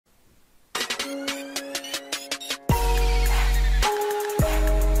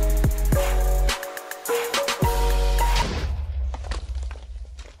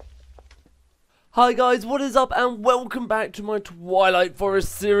Hi guys, what is up and welcome back to my Twilight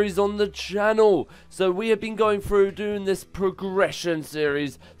Forest series on the channel. So we have been going through doing this progression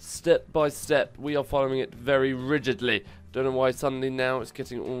series step by step. We are following it very rigidly. Don't know why suddenly now it's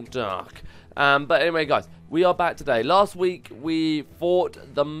getting all dark. But anyway guys, we are back today. Last week we fought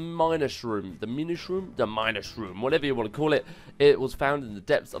the minus room, whatever you want to call it. It was found in the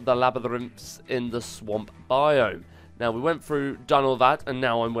depths of the labyrinths in the Swamp Biome. Now we went through, done all that, and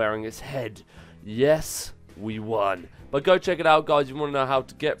now I'm wearing its head. Yes, we won. But go check it out, guys. You want to know how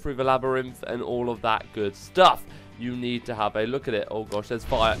to get through the labyrinth and all of that good stuff. You need to have a look at it. Oh gosh, there's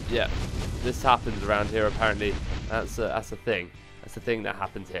fire. Yeah, this happens around here apparently. That's a thing. That's a thing that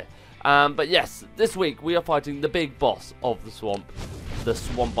happens here. But yes, this week we are fighting the big boss of the swamp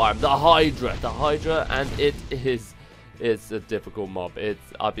biome, the HYDRA. The HYDRA, and it's a difficult mob.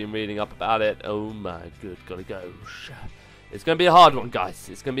 I've been reading up about it. Oh my good golly gosh. It's going to be a hard one, guys.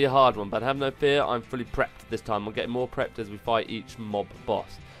 It's going to be a hard one, but have no fear. I'm fully prepped this time. I'll get more prepped as we fight each mob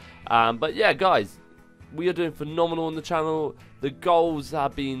boss. But yeah, guys, we are doing phenomenal on the channel. The goals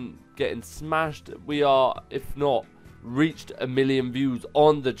have been getting smashed. We are, if not, reached 1 million views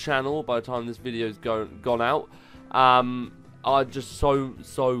on the channel by the time this video's gone out. I'm just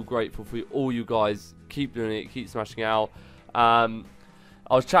so grateful for all you guys. Keep doing it. Keep smashing it out.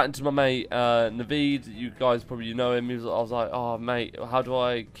 I was chatting to my mate, Naveed. You guys probably know him. I was like, oh, mate, how do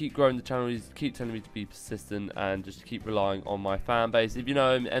I keep growing the channel? He's keep telling me to be persistent and just keep relying on my fan base. If you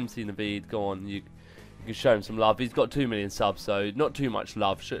know him, MC Naveed, go on. You can show him some love. He's got 2 million subs, so not too much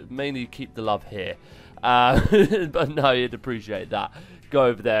love. Mainly keep the love here. But no, you'd appreciate that. Go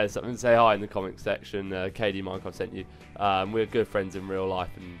over there and say hi in the comment section. KD Minecraft sent you. We're good friends in real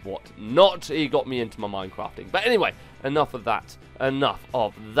life and what not. He got me into my Minecrafting. But anyway, enough of that.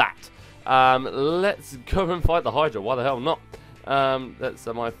 Let's go and fight the HYDRA. Why the hell not?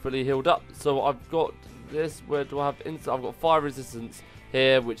 Am I fully healed up? So I've got this. Where do I have instant? I've got fire resistance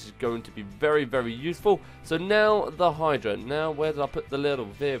here, which is going to be very useful. So now the HYDRA. Now where did I put the little?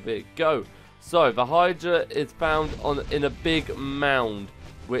 There we go. So the HYDRA is found in a big mound,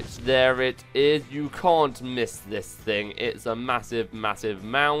 which there it is. You can't miss this thing. It's a massive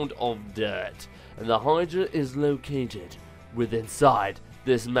mound of dirt, and the HYDRA is located inside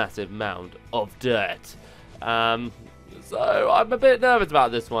this massive mound of dirt. So I'm a bit nervous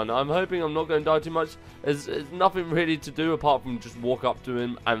about this one. I'm hoping I'm not going to die too much. There's nothing really to do apart from just walk up to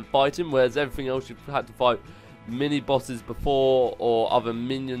him and fight him, whereas everything else you've had to fight mini bosses before or other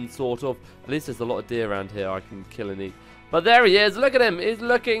minions sort of. At least there's a lot of deer around here I can kill and eat. But there he is. Look at him. He's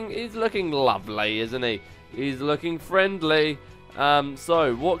looking lovely, isn't he? He's looking friendly.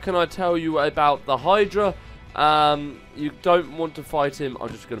 So what can I tell you about the HYDRA? You don't want to fight him. I'm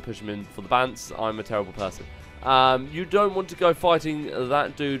just going to push him in for the bants. I'm a terrible person. You don't want to go fighting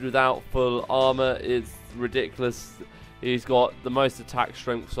that dude without full armor. It's ridiculous. He's got the most attack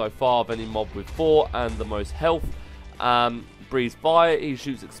strength so far of any mob with 4 and the most health. Breathes fire. He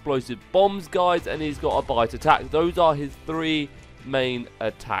shoots explosive bombs, guys, and he's got a bite attack. Those are his 3 main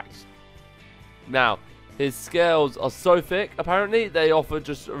attacks. Now, his scales are so thick, apparently. They offer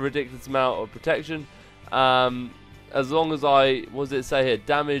just a ridiculous amount of protection. As long as what does it say here?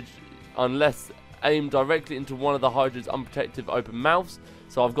 Damage unless aimed directly into one of the HYDRA's unprotected open mouths.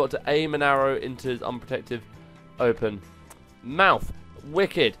 So I've got to aim an arrow into his unprotected open mouth.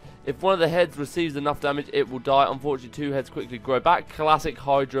 Wicked. If one of the heads receives enough damage, it will die. Unfortunately, 2 heads quickly grow back. Classic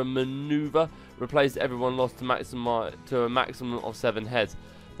HYDRA maneuver. Replace everyone lost to a maximum of 7 heads.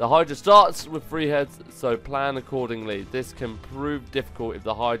 The HYDRA starts with 3 heads, so plan accordingly. This can prove difficult if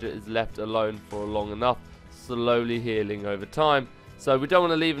the HYDRA is left alone for long enough, slowly healing over time. So we don't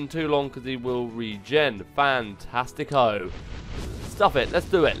want to leave him too long because he will regen. Fantastico. Stuff it. Let's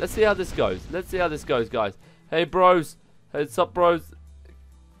do it. Let's see how this goes. Guys. Hey, bros. What's up, bros?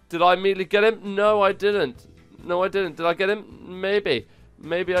 Did I immediately get him? No, I didn't. Did I get him? Maybe.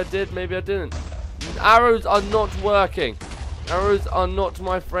 Maybe I did. Maybe I didn't. Arrows are not working. Arrows are not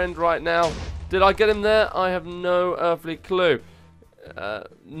my friend right now. Did I get him there? I have no earthly clue.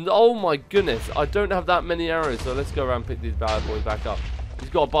 Oh my goodness. I don't have that many arrows, so let's go around and pick these bad boys back up. He's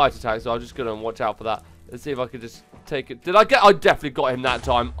got a bite attack, so I'm just going to watch out for that. Let's see if I can just take it. I definitely got him that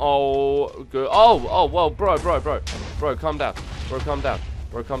time. Oh, good. Oh, well, bro, calm down.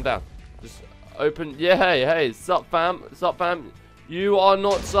 Bro, calm down. Just open. Yeah, hey, sup, fam. You are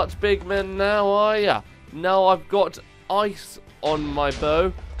not such big men now, are ya? Now I've got ice on my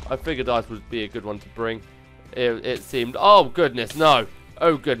bow. I figured ice would be a good one to bring. It seemed. Oh, goodness, no.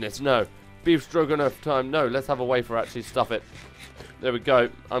 Oh, goodness, no. Beef stroganoff time. No, let's have a wafer, actually. Stuff it. There we go.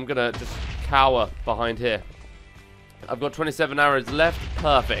 I'm going to just cower behind here. I've got 27 arrows left.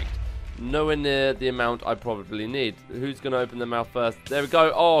 Perfect. nowhere near the amount I probably need. Who's going to open their mouth first? There we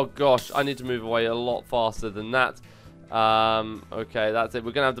go. Oh, gosh. I need to move away a lot faster than that. Okay, that's it.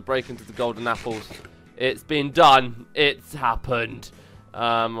 We're going to have to break into the golden apples. It's been done. It's happened.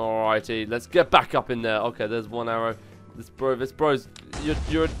 Alrighty. Let's get back up in there. Okay, there's one arrow. This bro's...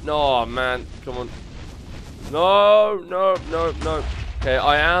 You're... Oh, man. Come on. No, no, no, no. Okay,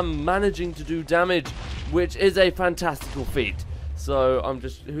 I am managing to do damage, which is a fantastical feat. So, I'm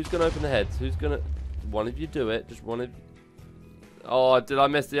just... Who's going to open the heads? Who's going to... One of you do it. Just one of... Oh, did I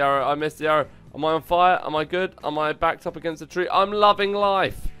miss the arrow? I missed the arrow. Am I on fire? Am I good? Am I backed up against a tree? I'm loving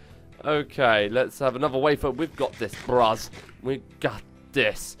life. Okay, let's have another wafer. We've got this, bruz. We got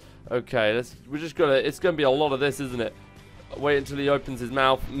this. Okay, we're just gonna... It's gonna be a lot of this, isn't it? Wait until he opens his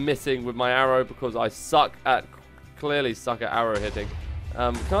mouth, missing with my arrow because I suck at... Clearly suck at arrow hitting.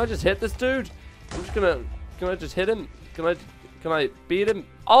 Can I just hit this dude? I'm just gonna... Can I just hit him? Can I beat him?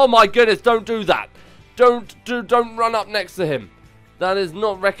 Oh my goodness, don't do that. Don't run up next to him. That is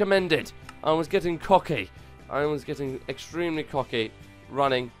not recommended. I was getting cocky. I was getting extremely cocky.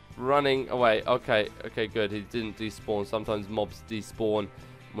 Running away. Okay, good. He didn't despawn. Sometimes mobs despawn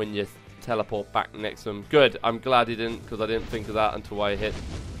when you teleport back next to him. Good. I'm glad he didn't, because I didn't think of that until I hit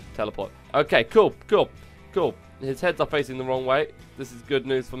teleport. Okay, cool. His heads are facing the wrong way. This is good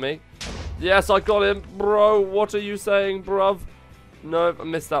news for me. Yes, I got him. Bro, what are you saying, bruv? No, I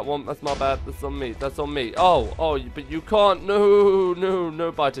missed that one. That's my bad. That's on me. That's on me. Oh, but you can't.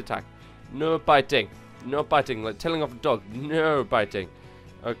 No bite attack. No biting. No biting. Like telling off a dog. No biting.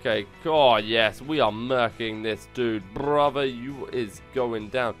 Okay. Oh, yes. We are murking this dude. Brother, you is going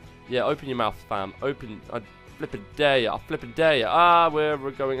down. Yeah, open your mouth, fam. Open. I flip it dare ya. I flip it dare ya. Ah, we're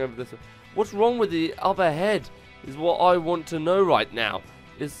going over this. What's wrong with the other head is what I want to know right now.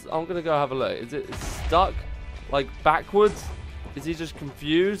 I'm going to go have a look. Is it stuck? Like backwards? Is he just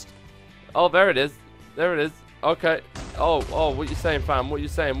confused? Oh, there it is. There it is. Okay. Oh, what you saying, fam? What you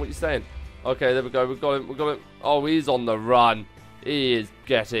saying? Okay, there we go. We got him. Oh, he's on the run. He is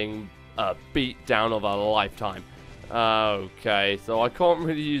getting a beat down of a lifetime. Okay, so I can't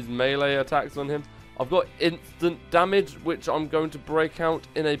really use melee attacks on him. I've got instant damage, which I'm going to break out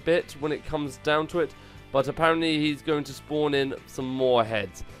in a bit when it comes down to it. But apparently he's going to spawn in some more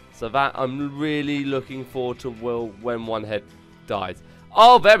heads. So that I'm really looking forward to when one head dies.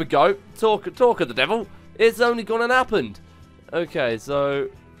 Oh, there we go. Talk of the devil. It's only gone and happened. Okay, so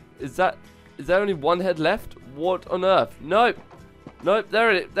is there only one head left? What on earth? Nope.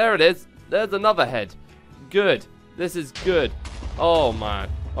 There it is. There's another head. Good. This is good. Oh man.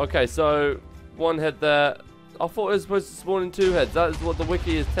 Okay, so one head there. I thought it was supposed to spawn in 2 heads. That is what the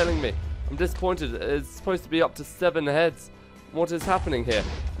wiki is telling me. I'm disappointed. It's supposed to be up to 7 heads. What is happening here?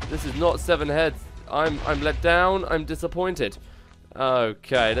 This is not 7 heads. I'm let down. I'm disappointed.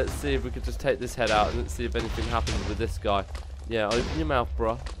 Okay, let's see if we could just take this head out and let's see if anything happens with this guy. Yeah, open your mouth,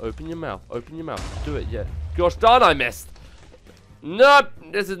 bruh. Open your mouth. Do it, yeah. Gosh darn, I missed. Nope,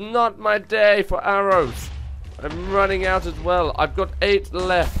 this is not my day for arrows. I'm running out as well. I've got 8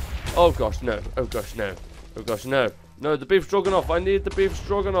 left. Oh gosh, no. Oh gosh, no. No, the beef stroganoff. I need the beef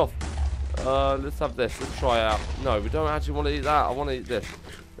stroganoff. Let's have this. Let's try it out. No, we don't actually want to eat that. I want to eat this.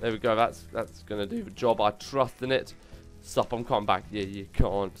 There we go. That's gonna do the job. I trust in it. Stop, I'm coming back. Yeah, you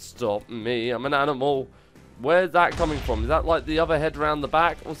can't stop me. I'm an animal. Where's that coming from? Is that like the other head around the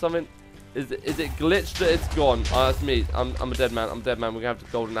back or something? Is it glitched that it's gone? Oh, that's me. I'm a dead man. We're gonna have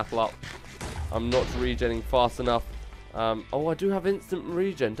to golden apple up. I'm not regenning fast enough. Oh, I do have instant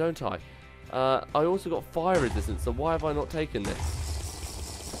regen, don't I? I also got fire resistance, so why have I not taken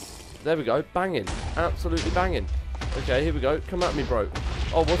this? There we go. Banging. Absolutely banging. Okay, here we go. Come at me, bro.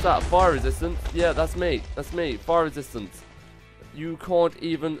 Oh, what's that? Fire resistance? Yeah, that's me. Fire resistance. You can't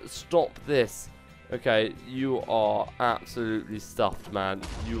even stop this. Okay, you are absolutely stuffed, man.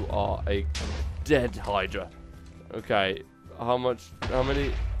 You are a dead Hydra. Okay, how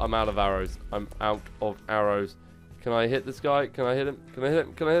many? I'm out of arrows. Can I hit this guy? Can I hit him?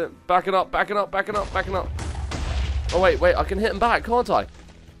 Backing up. Oh, wait, I can hit him back, can't I?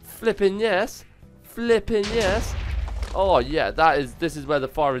 Flipping yes. Oh yeah, this is where the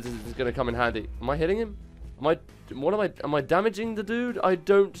fire resistance is gonna come in handy. Am I hitting him? Am I damaging the dude? I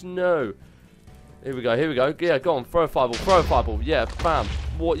don't know. Here we go. Yeah, go on, throw a fireball. Yeah, bam.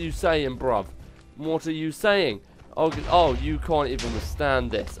 What you saying, bruv? What are you saying? Oh, you can't even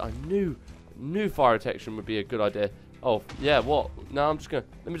withstand this. I knew fire detection would be a good idea. Oh, yeah, what? No, I'm just gonna,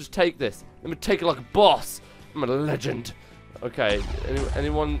 let me just take this. Let me take it like a boss. I'm a legend. Okay,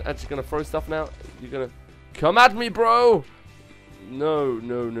 anyone actually gonna throw stuff now? You're gonna come at me, bro. No,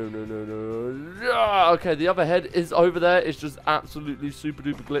 no, no, no, no, no. Ah, okay, the other head is over there. It's just absolutely super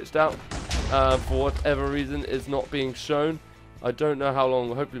duper glitched out. For whatever reason, it's not being shown. I don't know how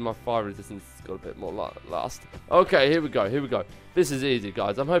long. Hopefully my fire resistance has got a bit more last. Okay, here we go. Here we go. This is easy,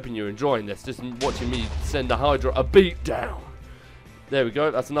 guys. I'm hoping you're enjoying this. Just watching me send the Hydra a beat down. There we go.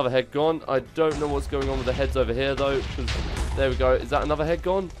 That's another head gone. I don't know what's going on with the heads over here, though. There we go. Is that another head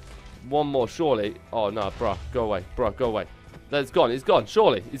gone? One more, surely. Oh, no, bruh. Go away. Bruh, go away. That's gone. He's gone.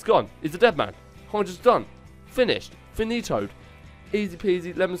 Surely. He's gone. He's a dead man. Hydra's done. Finished. Finitoed. Easy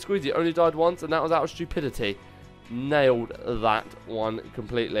peasy. Lemon squeezy. Only died once, and that was out of stupidity. Nailed that one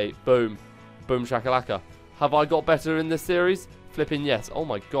completely. Boom. Boom shakalaka. Have I got better in this series? Flipping yes. Oh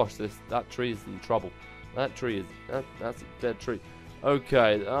my gosh, that tree is in trouble. That tree is... That's a dead tree.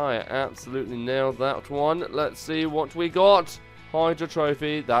 Okay, I absolutely nailed that one. Let's see what we got. Hydra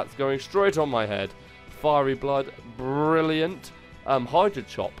trophy. That's going straight on my head. Fiery blood. Brilliant. Hydra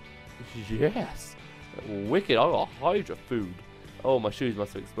chop. Yes. Wicked. I got Hydra food. Oh, my shoes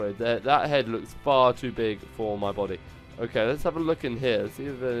must have exploded. That head looks far too big for my body. Okay, let's have a look in here. See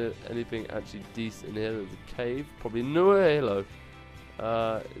if there's anything actually decent in here. There's a cave. Probably no halo.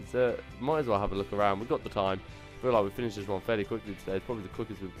 Might as well have a look around. We've got the time. I feel like we finished this one fairly quickly today. It's probably the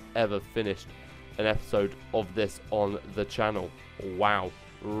quickest we've ever finished an episode of this on the channel. Wow.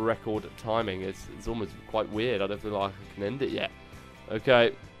 Record timing. It's almost quite weird. I don't feel like I can end it yet.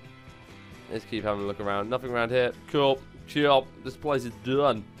 Okay. Let's keep having a look around. Nothing around here. Cool. Chop. This place is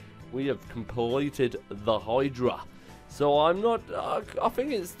done. We have completed the Hydra. So I'm not... I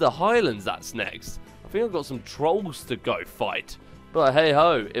think it's the Highlands that's next. I think I've got some trolls to go fight. But hey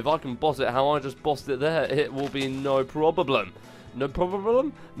ho, if I can boss it how I just bossed it there, it will be no problem. No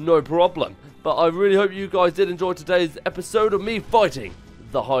problem? No problem. But I really hope you guys did enjoy today's episode of me fighting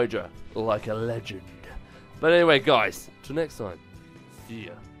the Hydra like a legend. But anyway, guys, till next time, see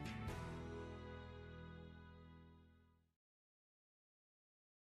ya.